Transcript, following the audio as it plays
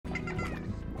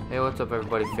Hey, what's up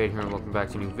everybody, Fade here and welcome back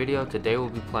to a new video. Today we'll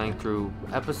be playing through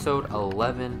episode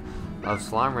 11 of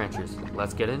Slime Ranchers.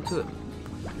 Let's get into it.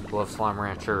 Well, Slime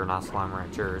Rancher, not Slime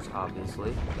Ranchers,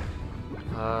 obviously.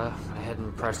 I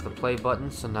hadn't pressed the play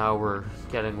button, so now we're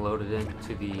getting loaded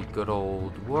into the good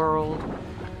old world.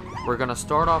 We're gonna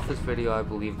start off this video, I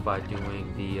believe, by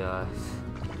doing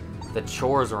the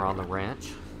chores around the ranch,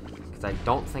 because I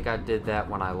don't think I did that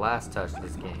when I last touched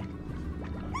this game.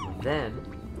 Then,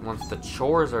 once the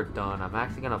chores are done, I'm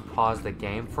actually gonna pause the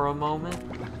game for a moment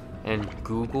and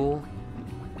Google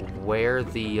where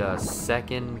the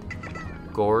second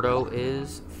Gordo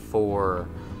is for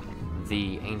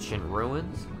the ancient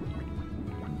ruins,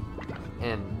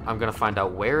 and I'm gonna find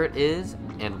out where it is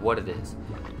and what it is.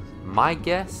 My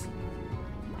guess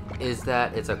is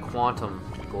that it's a quantum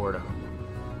Gordo,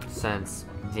 since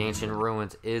the ancient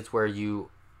ruins is where you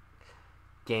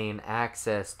gain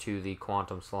access to the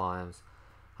quantum slimes.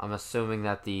 I'm assuming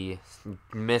that the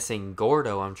missing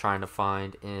Gordo I'm trying to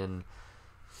find in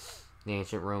the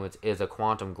ancient ruins is a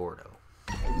quantum Gordo.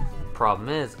 Problem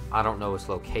is, I don't know its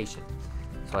location,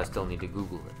 so I still need to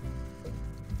Google it.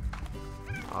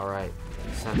 Alright,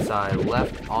 since I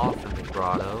left off in the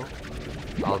grotto,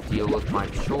 I'll deal with my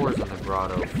chores in the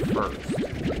grotto first.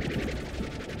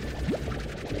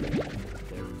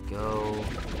 There we go.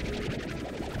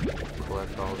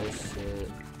 Collect all this shit.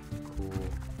 Cool.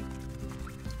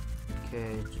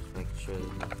 Okay, just making sure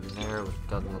there's nothing there, which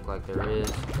doesn't look like there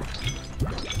is.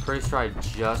 Pretty sure I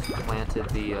just planted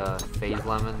the phase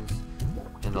lemons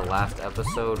in the last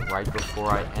episode right before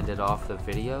I ended off the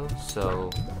video, so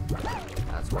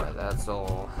that's why that's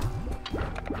all,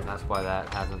 and that's why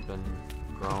that hasn't been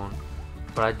grown.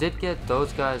 But I did get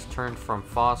those guys turned from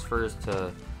phosphors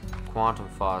to quantum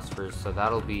phosphors, so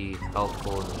that'll be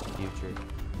helpful in the future.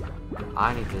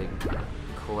 I need to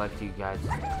collect you guys'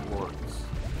 quartz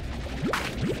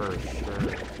for sure.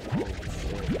 Holy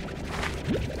shit.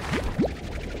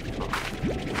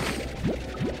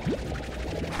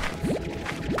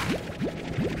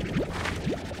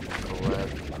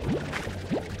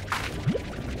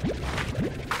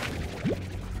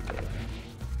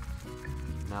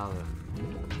 Now then,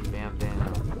 bam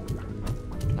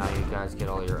bam. Now you guys get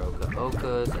all your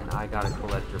okas, and I gotta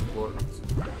collect your quartz.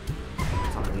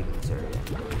 I'm leaving this area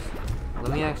anyways.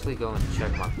 Let me actually go and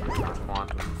check my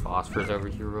quantum phosphors over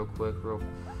here real quick,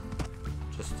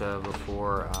 just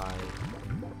before I...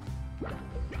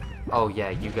 Oh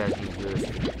yeah, you guys need yours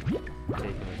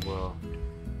taken as well.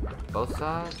 Both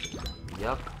sides?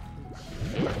 Yep.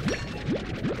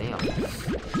 Damn.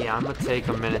 Yeah, I'm gonna take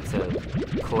a minute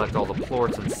to collect all the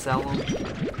plorts and sell them.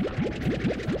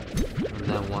 And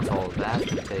then once all of that's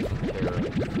been taken care of...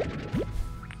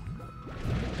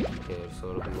 Okay, so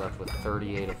it'll be left with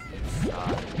 38 of each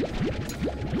side.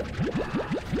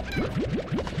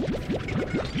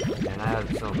 And I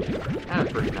had a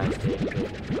pretty nice day today,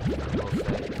 I will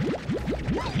say.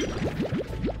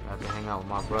 Got to hang out with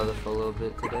my brother for a little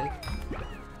bit today,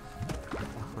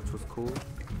 which was cool.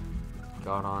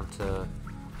 Got onto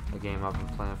a game I've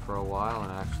been playing for a while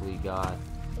and actually got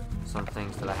some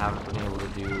things that I haven't been able to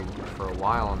do for a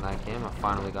while in that game. I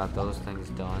finally got those things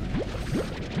done.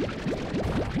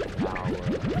 Now,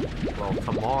 well,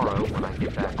 tomorrow when I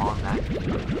get back on that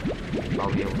game,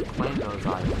 I'll be able to claim those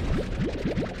items.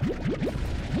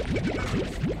 Which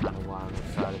is kind of why I'm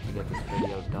excited to get this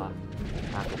video done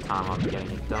at the time I'm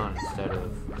getting it done, instead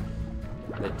of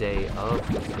the day of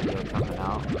this video coming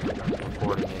out,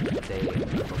 recording it the day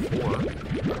before,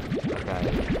 like I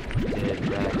did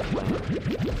back when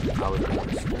I was going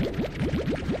to school.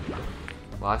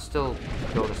 Well, I still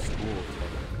go to school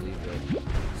technically, but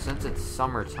since it's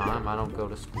summertime, I don't go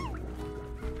to school,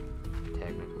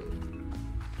 technically.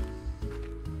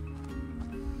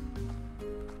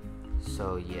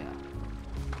 So yeah.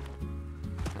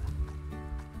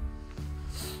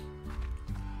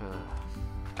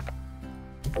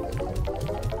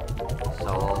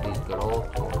 Sell all these good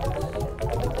old toys.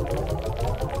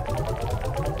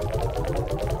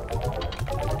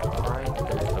 Alright,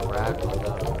 there's the rad ones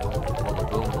out of the way. Well, the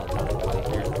boom ones out of the way.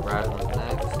 Here's the rad ones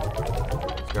next.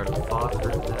 Let's go to the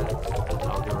phosphors next. And then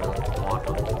I'll get rid of the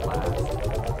quantums last.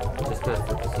 Just because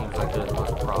it seems like they're the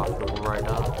most profitable right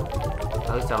now.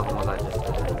 At least out of the ones I just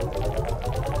did.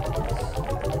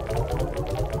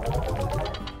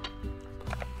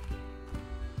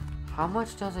 How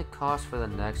much does it cost for the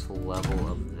next level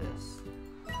of this?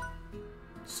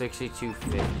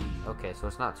 $62.50. Okay, so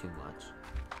it's not too much.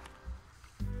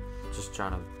 Just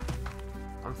trying to...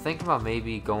 I'm thinking about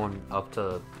maybe going up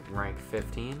to rank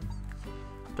 15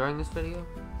 during this video.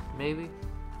 Maybe?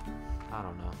 I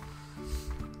don't know.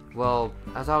 Well,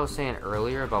 as I was saying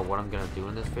earlier about what I'm gonna do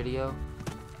in this video,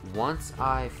 once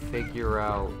I figure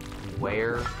out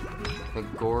where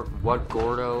what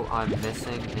Gordo I'm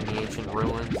missing in the ancient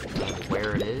ruins and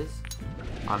where it is,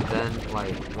 I'm then,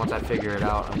 like, once I figure it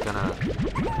out, I'm gonna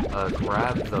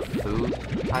grab the food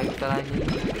type that I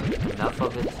need, enough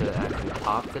of it to actually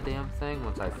pop the damn thing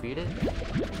once I feed it,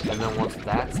 and then once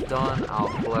that's done, I'll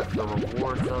collect the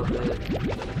rewards of it,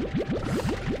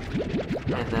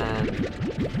 and then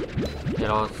it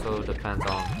also depends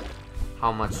on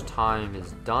how much time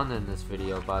is done in this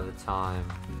video by the time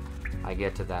I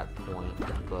get to that point,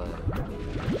 but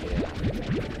yeah.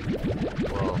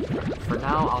 Well, for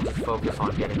now, I'll just focus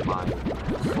on getting my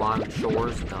slime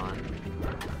chores done.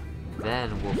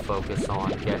 Then we'll focus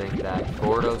on getting that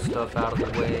Gordo stuff out of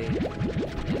the way,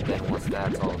 and then once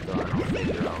that's all done, I'll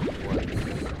figure out what's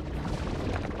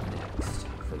next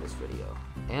for this video.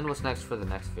 And what's next for the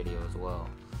next video as well.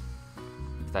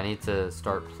 I need to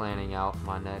start planning out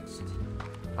my next,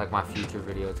 like my future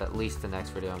videos, at least the next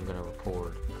video I'm gonna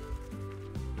record.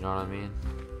 You know what I mean?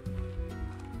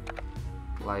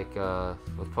 Like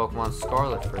with Pokemon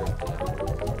Scarlet, for example.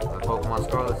 The Pokemon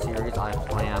Scarlet series, I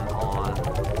plan on,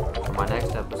 for my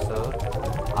next episode,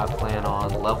 I plan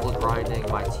on level grinding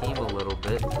my team a little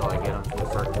bit until I get them to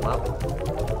a certain level.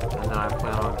 And then I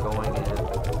plan on going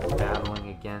and battling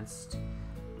against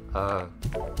the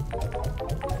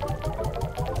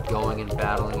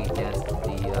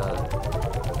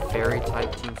fairy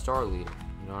type Team Star leader,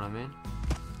 you know what I mean?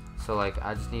 So like,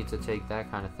 I just need to take that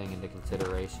kind of thing into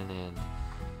consideration and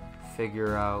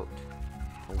figure out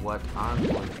what I'm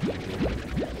going to be doing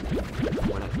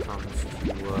when it comes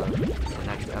to the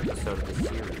next episode of this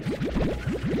series,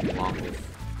 along with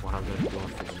what I'm going to be doing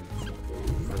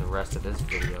for the rest of this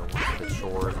video once the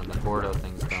chores and the Gordo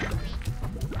thing's done.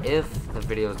 If the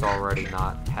video is already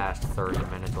not past 30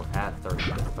 minutes or at 30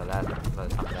 minutes by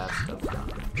the time that stuff's done.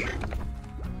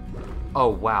 Oh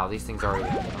wow, these things are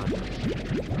already done.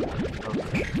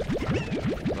 Okay.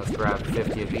 Let's grab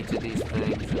 50 of each of these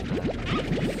things. And then...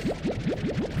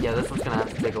 yeah, this one's gonna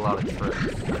have to take a lot of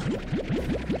trips.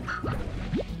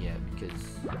 Yeah, because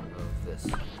of this.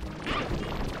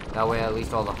 That way at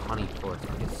least all the honey ports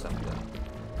can get sucked up.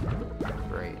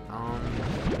 Great.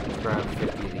 Let's grab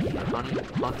 50 of the honey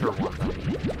hunter ones I need.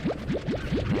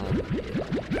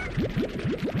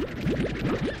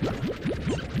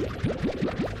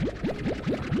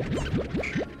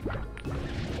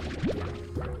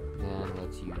 And then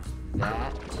let's use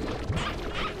that.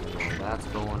 And while that's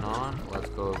going on, let's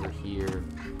go over here,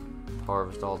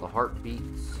 harvest all the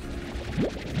heartbeats.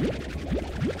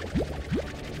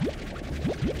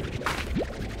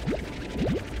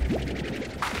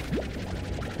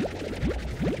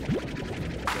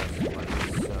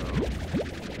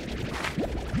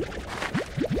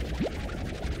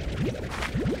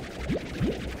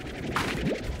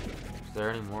 Is there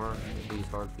any more of these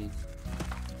heartbeats?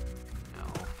 No.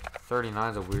 39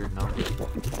 is a weird number. And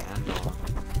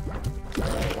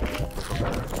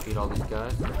feed all these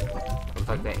guys. Looks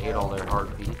like they ate all their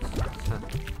heartbeats.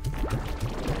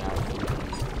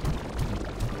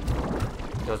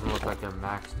 Doesn't look like they're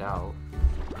maxed out.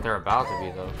 They're about to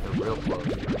be though. They're real close.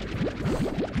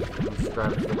 Let's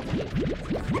grab 50.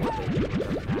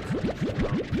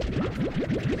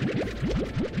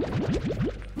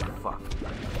 Fuck.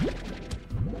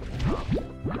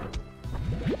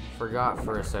 Forgot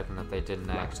for a second that they didn't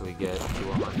actually get to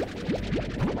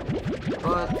 100.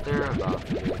 But they're about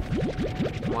to.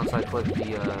 Once I click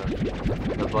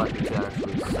the button to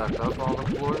actually suck up all the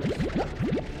floors.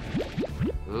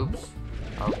 Oops.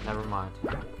 Oh, never mind.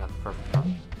 Got the perfect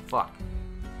one. Fuck.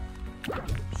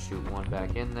 Shoot one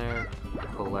back in there.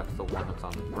 Collect the one that's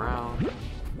on the ground.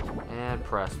 And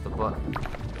press the button.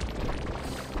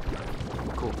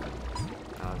 Cool.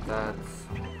 Now that's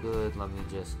good. Let me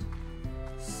just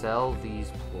sell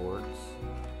these plorts.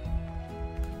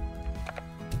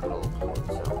 Good old plort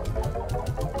sell.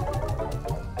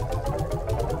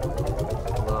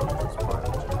 Love this part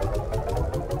of the job.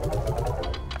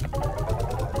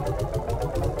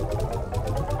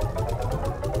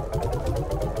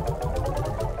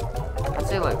 I'd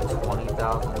say like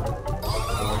 20,000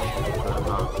 coins is a good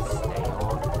amount to stay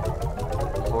on.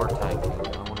 Plort Tycoon.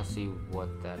 I want to see what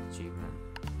that achievement.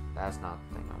 That's not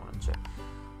the thing I want to check.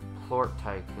 Plort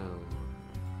Tycoon.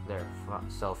 There,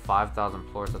 sell 5,000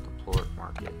 plorts at the plort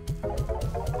market.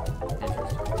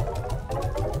 Interesting.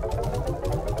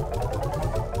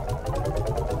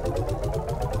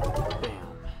 Bam.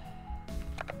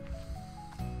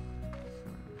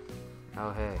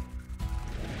 Oh hey.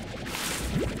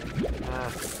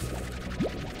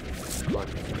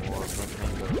 Collect some more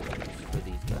mangoes for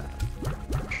these guys.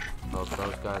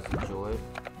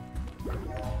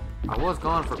 I was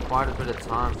gone for quite a bit of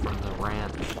time from the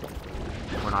ranch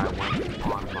when I went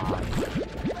on my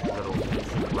little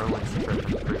ancient ruins trip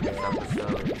in the previous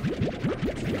episode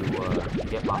to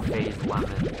get my phase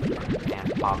lemon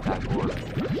and pop that gourd.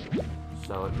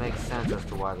 So it makes sense as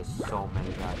to why there's so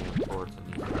many goddamn cords in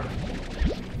these guys.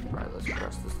 Alright, let's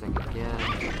press this thing again.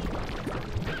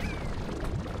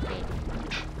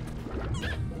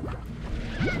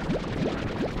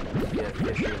 Get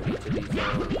 50 of each of these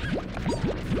arrows.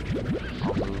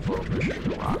 I'll move over to the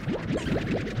rock one.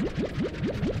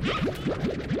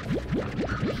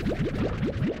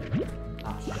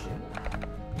 Oh shit.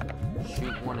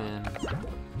 Shoot one in.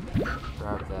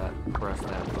 Grab that. Press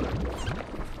that button.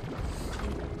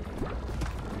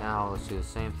 Now let's do the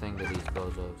same thing to these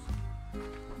bozos.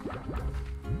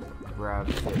 Grab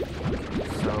it.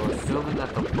 So assuming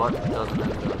that the button doesn't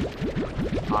end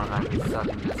up automatically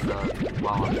sucking this up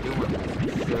while I'm doing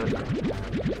this,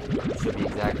 it should be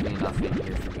exactly enough in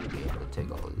here for me to be able to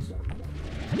take all these.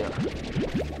 Yep.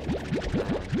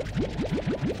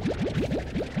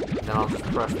 Then I'll just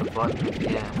press the button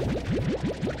again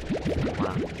when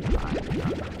I'm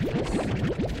done this.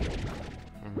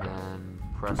 And then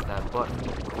press that button.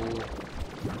 Cool.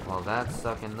 While that's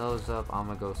sucking those up, I'm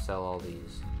gonna go sell all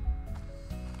these.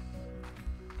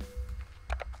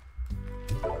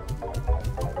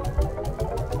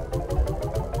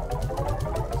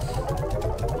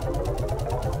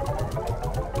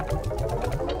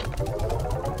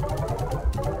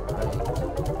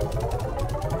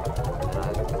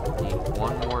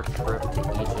 Trip to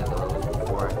each of those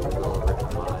before I can go over to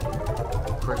my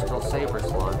crystal saber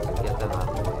slimes and get them out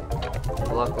of the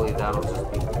way. Luckily, that'll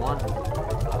just be one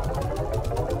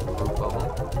group of them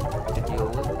to deal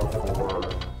with before.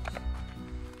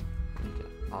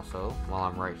 Also, while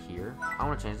I'm right here, I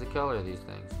want to change the color of these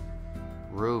things.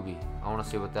 Ruby. I want to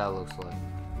see what that looks like.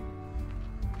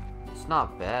 It's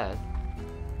not bad.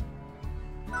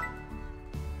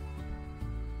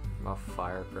 A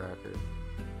firecracker.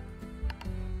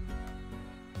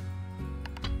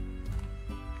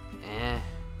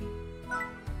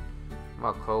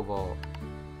 What about cobalt?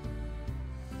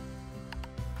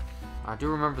 I do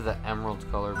remember the emerald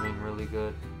color being really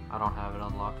good. I don't have it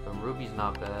unlocked though. Ruby's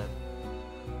not bad.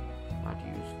 I'd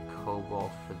use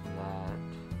cobalt for that.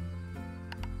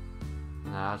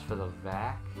 Now as for the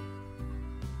vac,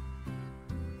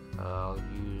 I'll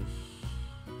use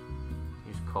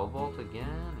cobalt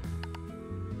again.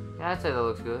 Yeah, I'd say that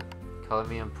looks good. Color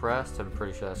me impressed. I'm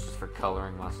pretty sure that's just for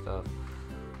coloring my stuff.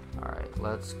 Alright,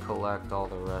 let's collect all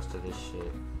the rest of this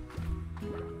shit.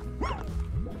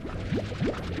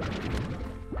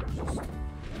 Just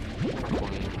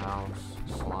clean house,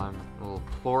 slime. Well,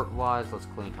 plort-wise, let's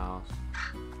clean house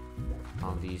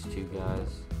on these two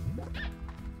guys.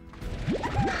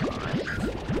 Alright.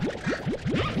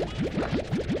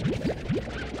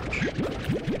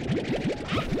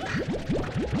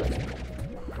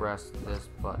 Press this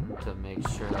button to make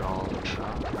sure that all of them are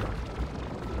out.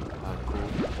 Cool.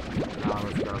 Now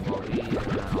let's grab all these and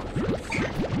then I'll just...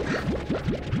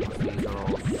 These are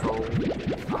all sold.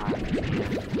 I can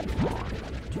move on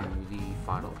to the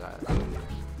final guys.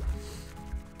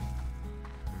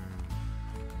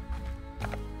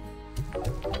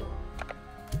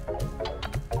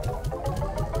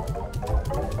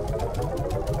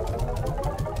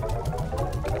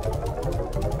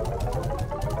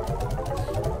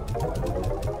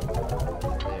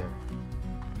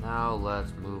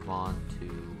 Let's move on to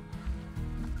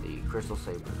the crystal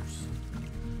sabers.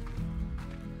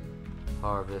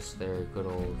 Harvest their good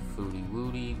old foodie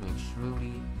woody,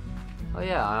 McSchmoody. Oh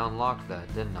yeah, I unlocked that,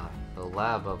 didn't I? The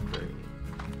lab upgrade.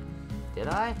 Did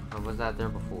I? Or was that there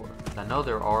before? I know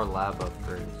there are lab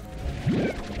upgrades. I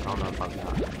don't know if I've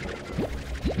gotten it.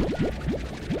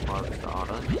 Harvest the odd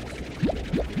onions.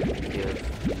 Give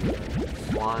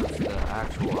slimes the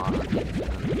actual odd onions and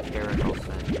then the carrot I'll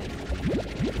send in.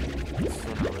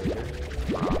 Incinerator.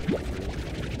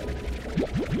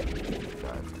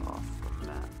 Guys off the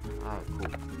map. Alright,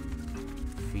 cool.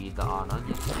 Feed the odd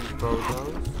onions to these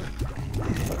bozos.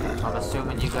 I'm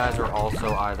assuming you guys are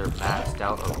also either maxed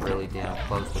out or really damn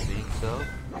close to being so.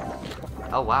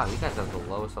 Oh wow, you guys have the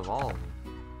lowest of all of them.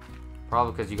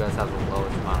 Probably because you guys have the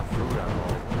lowest amount of food out of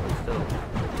all of them, but still.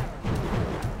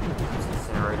 Let's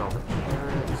incinerate all the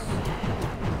carrots.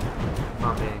 If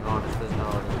I'm being honest, there's no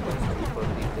other place to put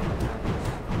these damn things.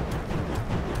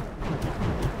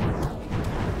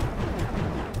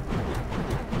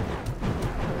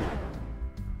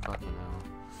 Fucking hell.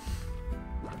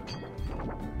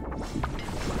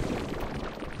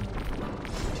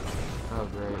 Oh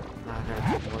great. Now I gotta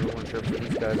take one trip for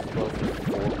these guys as well for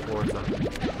 4 quarts on them.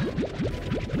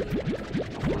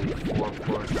 Hopefully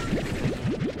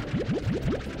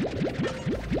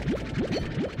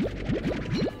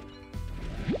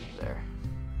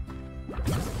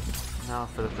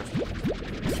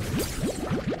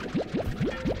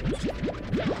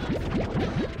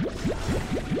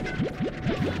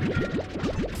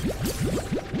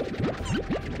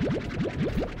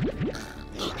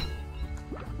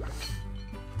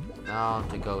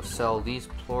sell these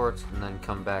plorts and then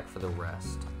come back for the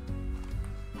rest.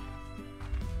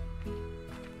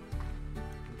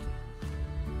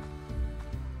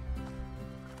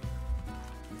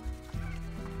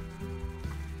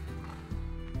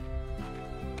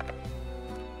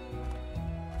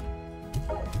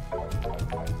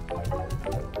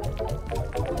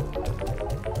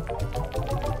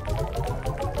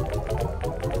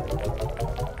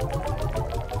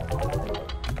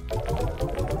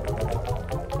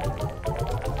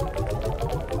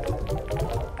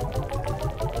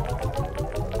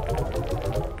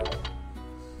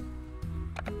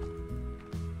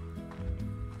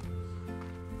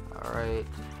 Alright,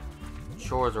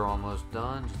 chores are almost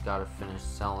done. Just gotta finish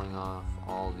selling off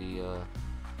all the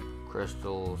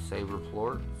crystal saber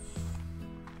plorts.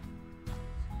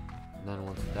 And then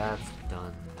once that's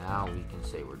done, now we can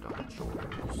say we're done with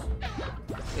chores.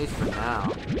 At least for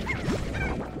now.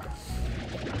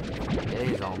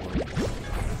 Day's almost done.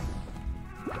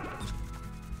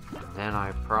 And then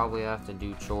I probably have to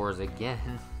do chores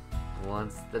again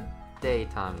once the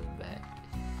daytime is back.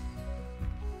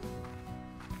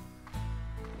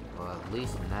 Well, at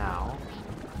least now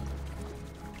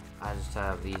I just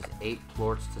have these 8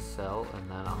 plorts to sell, and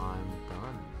then I'm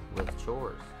done with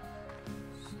chores.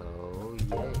 So,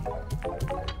 yay.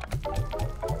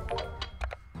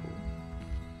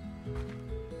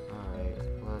 Alright,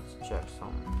 let's check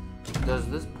something. Does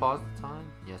this pause the time?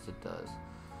 Yes, it does.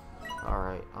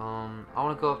 Alright, I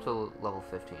want to go up to level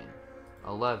 15.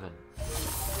 11.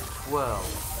 12.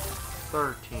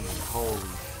 13. Holy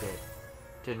shit.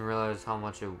 Didn't realize how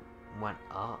much it went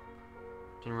up.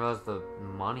 Didn't realize the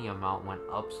money amount went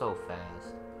up so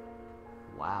fast.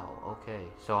 Wow, okay.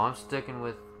 So I'm sticking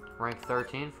with rank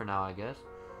 13 for now, I guess.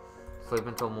 Sleep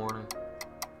until morning.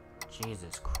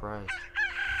 Jesus Christ.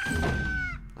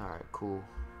 Alright, cool.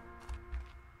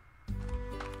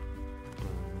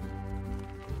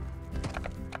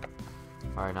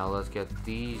 Alright, now let's get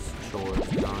these chores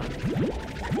done.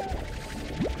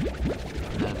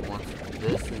 And then once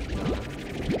this is done,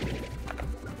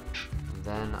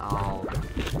 then I'll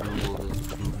Google this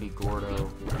goofy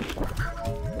Gordo.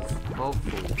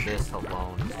 Hopefully this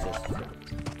alone is just like...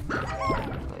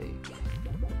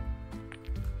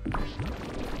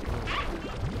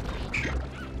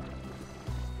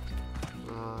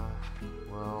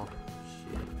 well,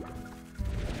 shit.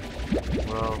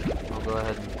 Well, I'll go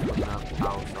ahead and clean up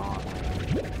house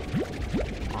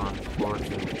on floor 2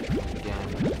 again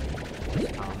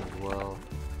this time as well.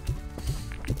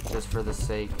 Just for the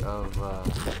sake of,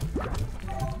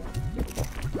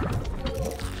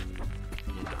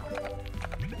 you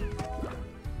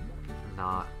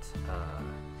know,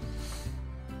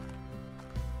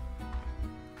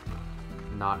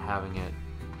 not having it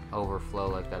overflow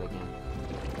like that again.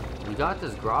 We got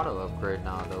this grotto upgrade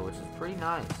now though, which is pretty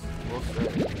nice, we'll say.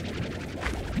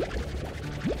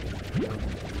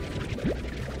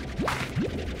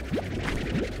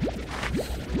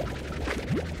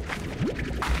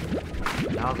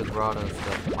 Now the grotto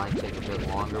stuff might take a bit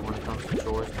longer when it comes to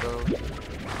chores though,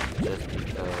 just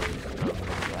because of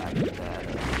the fact that,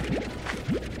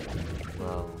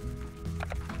 well,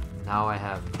 now I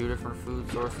have 2 different food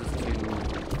sources to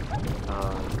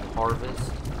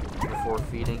harvest before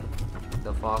feeding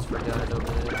the phosphor guys over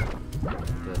there.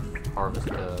 To harvest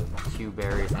the Q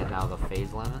berries and now the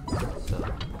phase lemons, so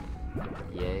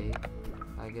yay,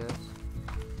 I guess.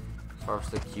 Let's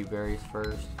harvest the Q berries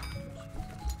first.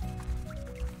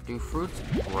 Do fruits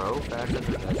grow faster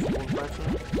than vegetables by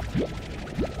chance?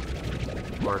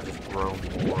 Or just grow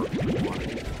more in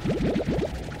quantity?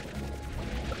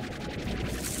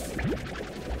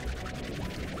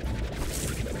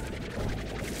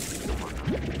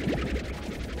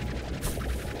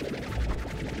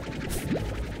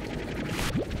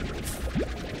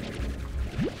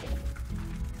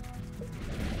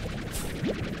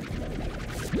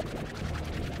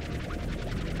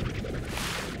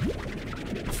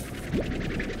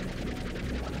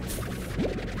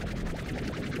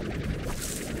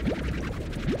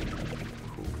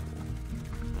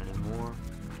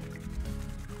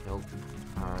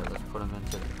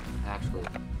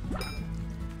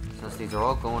 Since these are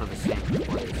all going to the same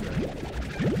place, right?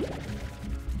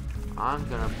 I'm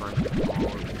gonna bring all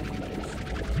of these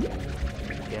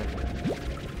together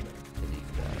to these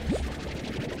guys.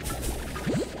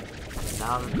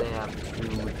 Now that they have 2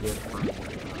 different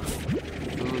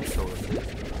food sources,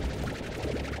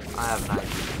 I have an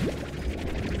idea.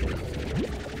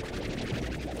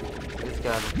 These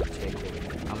guys in particular.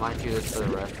 I might do this for the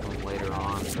rest of them later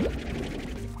on, but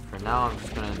for now I'm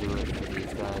just gonna do it for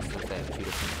these guys since they have 2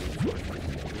 different food sources,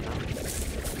 you know?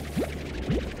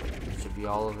 It should be be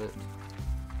all of it.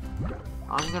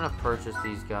 I'm gonna purchase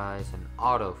these guys an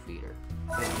auto feeder.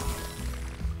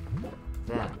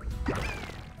 Then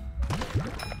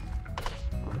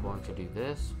I'm going to do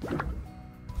this,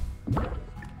 so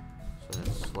it's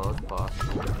as slow as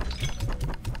possible.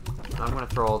 I'm going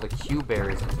to throw all the Q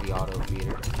berries into the auto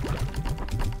feeder,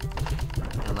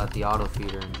 and let the auto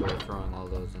feeder enjoy throwing all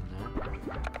those in there,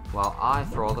 while I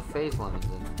throw all the phase lemons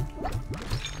in.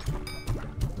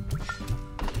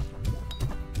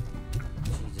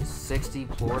 Jesus, 60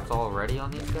 plorts already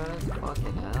on these guys?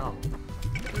 Fucking hell.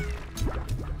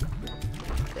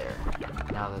 There.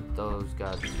 Now that those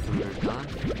guys' food are done,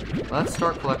 let's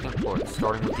start collecting plorts,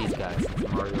 starting with these guys, since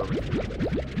I'm already over here.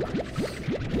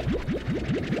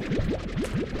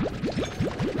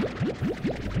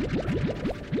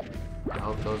 I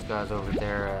hope those guys over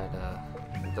there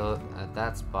at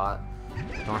that spot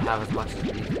don't have as much as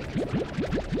we do.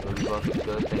 It'll be both a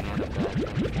good thing and a bad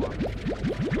thing for me.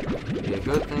 It'll be a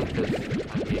good thing because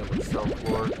I'd be able to sell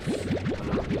plorts, but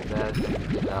it'll be a bad thing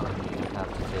because that would mean I'd have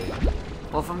to take...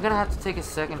 Well, if I'm gonna have to take a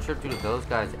second trip due to those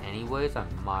guys anyways, I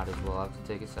might as well have to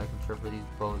take a second trip for these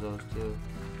bozos too.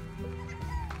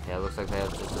 Yeah, it looks like they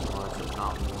have just as much, if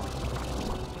not more.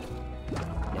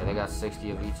 Yeah, they got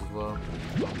 60 of each as well.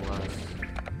 Less.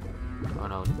 Oh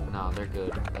no, they're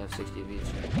good. They have 60 of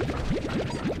each.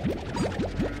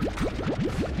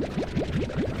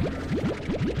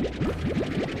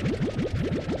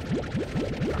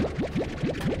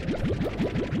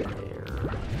 There.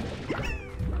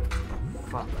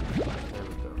 Fuck. There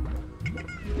we go.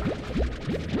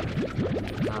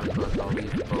 Now to collect all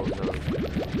these bozos.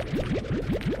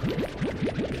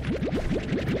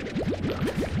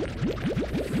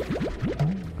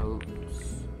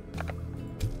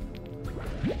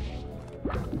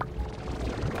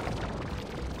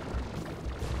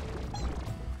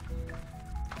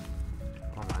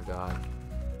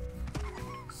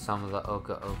 Some of the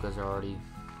okas are already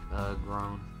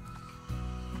grown,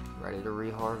 ready to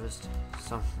reharvest.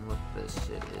 Something with this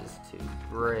shit is too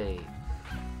great.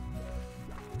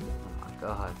 Oh my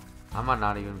god, I might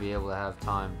not even be able to have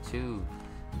time to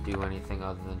do anything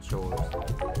other than chores. I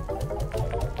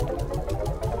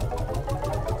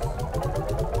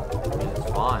mean, it's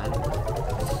fine.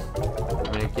 I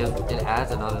mean, it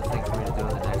adds another thing for me to do in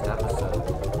the next episode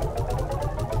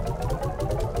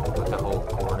with the whole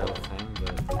Cordo thing.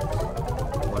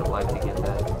 Like to get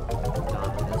that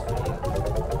done in this video.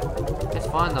 It's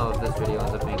fine though if this video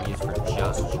ends up being used for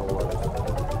just chores.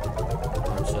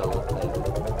 I'm chill with that.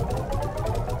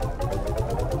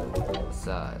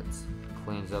 Besides,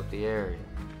 cleans up the area.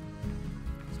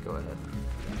 Let's go ahead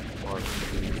and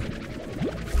harvest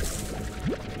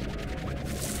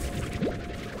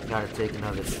these. Gotta take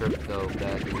another trip though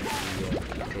back into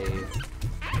the cave.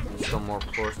 There's still more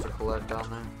plorts to collect down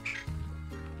there.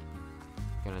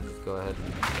 Gonna just go ahead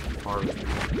and harvest the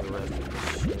rest of this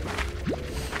shit.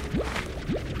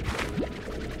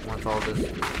 Once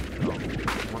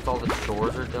all the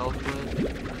chores are dealt with,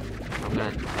 I'm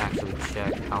gonna actually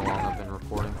check how long I've been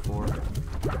recording for.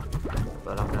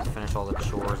 But I'm gonna finish all the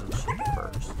chores and shit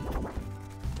first.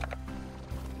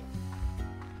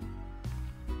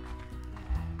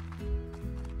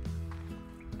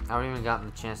 I haven't even gotten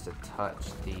the chance to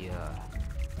touch the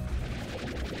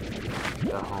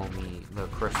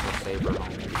crystal saber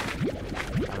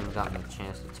homie. I haven't gotten a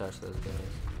chance to touch those guys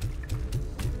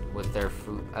with their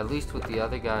food. At least with the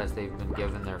other guys, they've been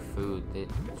given their food.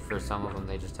 For some of them,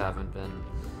 they just haven't been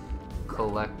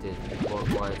collected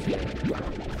plort-wise yet.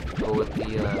 But with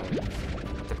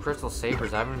the crystal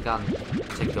sabers, I haven't gotten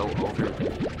to go over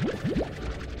there.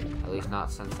 At least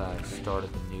not since I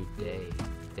started the new day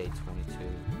 22.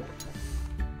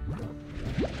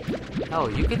 Hell,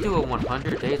 you could do a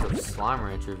 100 days of Slime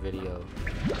Rancher video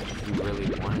if you really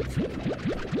wanted to.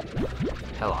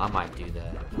 Hell, I might do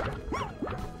that.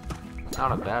 It's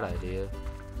not a bad idea.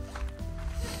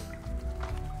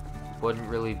 Wouldn't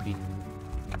really be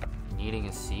needing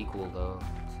a sequel though.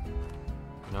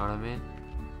 You know what I mean?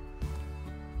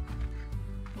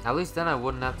 At least then I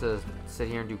wouldn't have to sit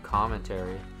here and do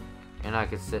commentary. And I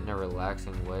could sit in a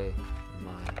relaxing way in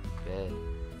my bed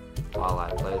while I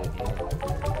play the game.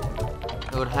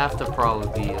 It would have to probably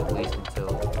be at least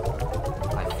until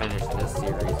I finish this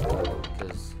series though,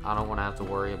 because I don't want to have to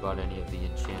worry about any of the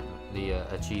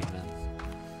achievements.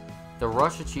 The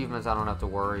rush achievements I don't have to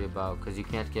worry about, because you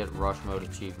can't get rush mode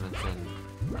achievements in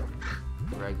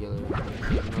regular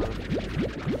game mode.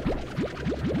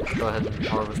 Go ahead and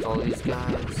harvest all these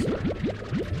guys.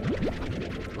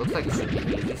 Looks like it should be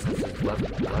easy since it's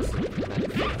less than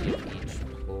 50 of each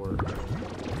floor.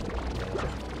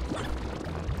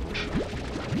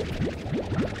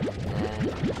 And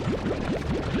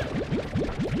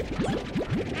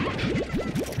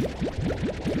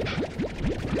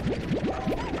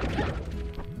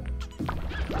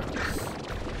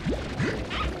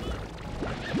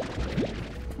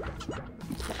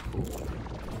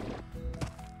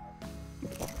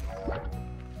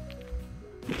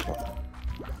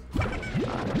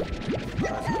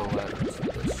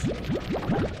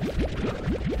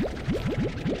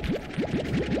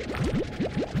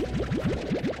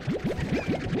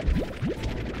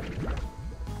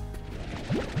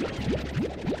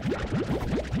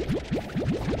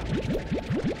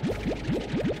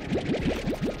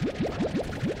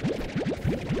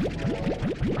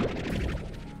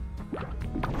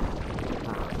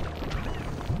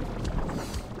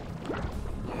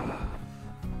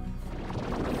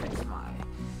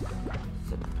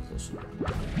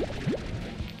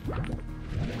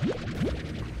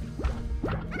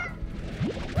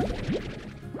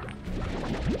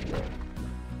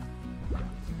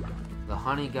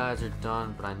honey guys are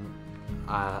done, but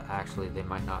actually they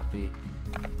might not be.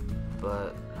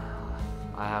 But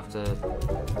I have to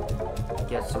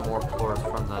get some more plorts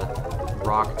from the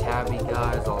rock tabby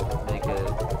guys. I'll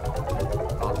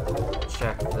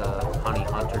check the honey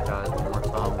hunter guys one more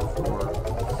time before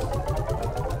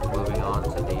moving on to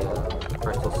the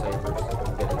crystal sabers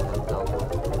and getting them dealt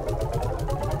with.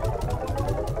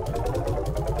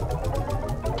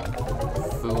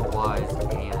 Food wise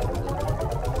and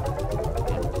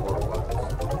plort wise. I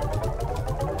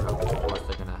don't know which plorts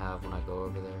they're gonna have when I go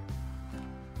over there.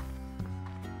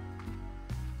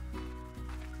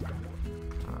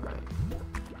 Alright.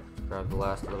 Grab the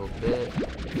last little bit.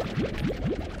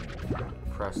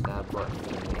 Press that button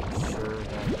to make sure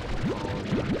that all of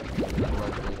them are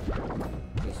collected,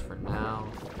 at least for now.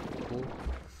 Cool.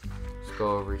 Let's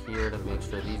go over here to make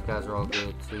sure these guys are all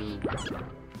good too.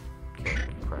 Okay,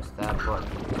 press that button.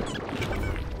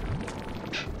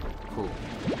 Cool.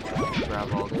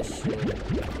 Grab all this shit.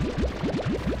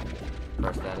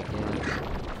 Press that again.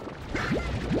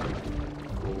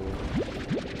 Cool.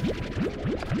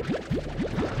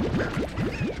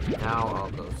 Now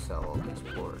I'll go sell all these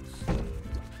plorts.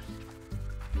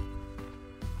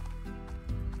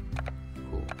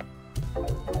 Cool.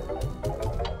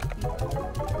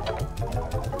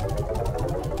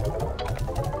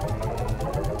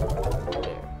 And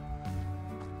there.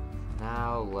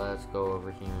 Now let's go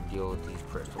over here and deal with these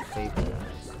crystal saber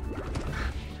guys.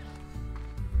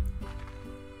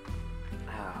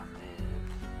 Oh man.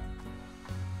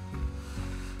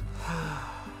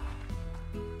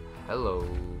 Hello.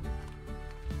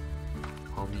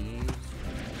 Homies.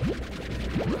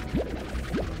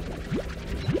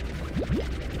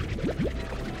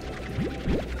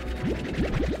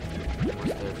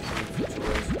 Once their food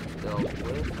situation is dealt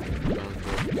with, I'm going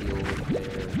to deal with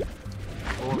their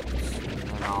reports, and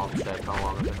then I'll check how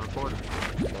long I've been recording.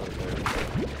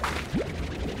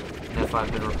 And if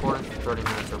I've been recording for 30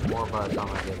 minutes or more by the time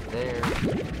I get there,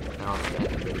 then I'll just end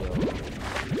the video.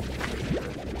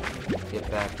 Get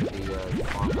back to the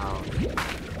farmhouse.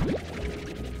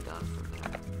 Done from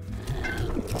there.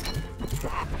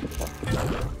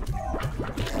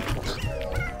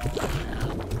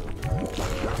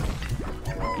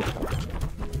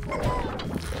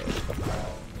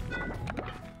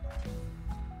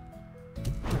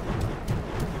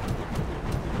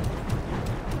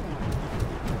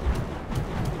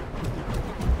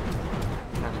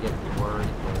 Kind of getting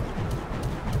worried,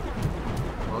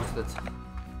 but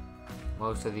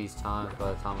most of these times,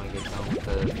 by the time I get done with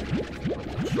the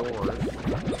chores,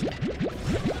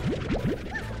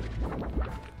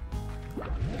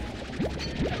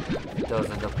 it does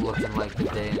end up looking like the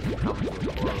day and coming to a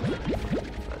close.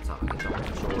 By the time I get done with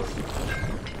the chores,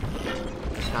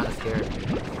 it's kind of scary.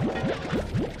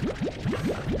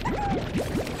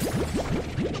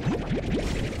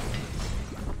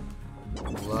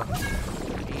 Lucky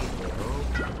me, though.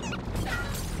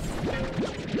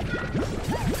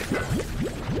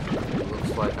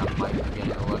 Looks like I might be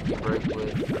getting a lucky break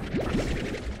with.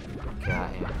 Okay, I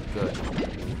am. Good.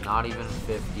 Not even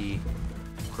 50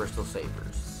 crystal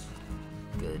sabers.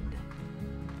 Good.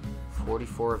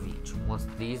 44 of each. Once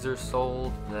these are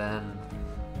sold, then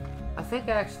I think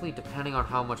actually, depending on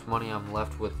how much money I'm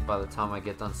left with by the time I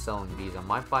get done selling these, I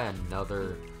might buy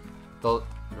another. The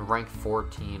rank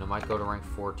 14. I might go to rank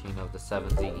 14 of the 7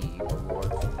 Ziggy rewards.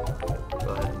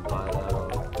 Go ahead and buy that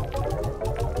up.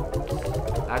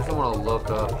 I actually want to look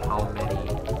up how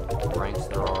many ranks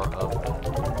there are of them.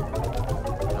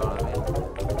 You know what I mean?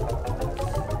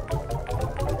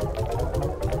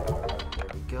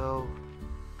 There we go.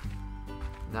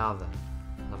 Now then,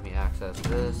 let me access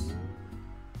this.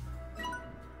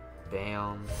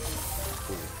 Bam.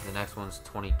 Cool. The next one's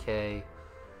 20k.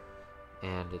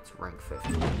 And it's rank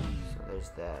 50. So there's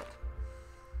that.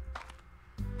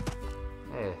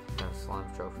 Hey, got a slime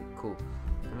trophy. Cool.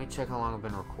 Let me check how long I've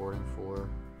been recording for.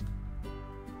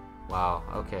 Wow,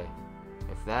 okay.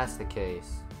 If that's the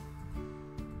case,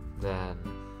 then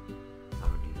I'm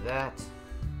gonna do that.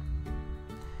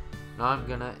 Now I'm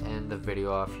gonna end the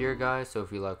video off here, guys. So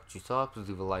if you like what you saw, please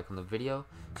leave a like on the video.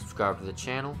 Subscribe to the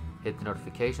channel. Hit the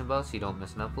notification bell so you don't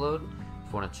miss an upload.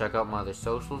 If you want to check out my other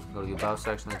socials, go to the about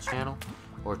section of the channel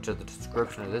or to the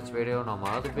description of this video and all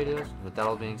my other videos. And with that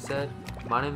all being said, my name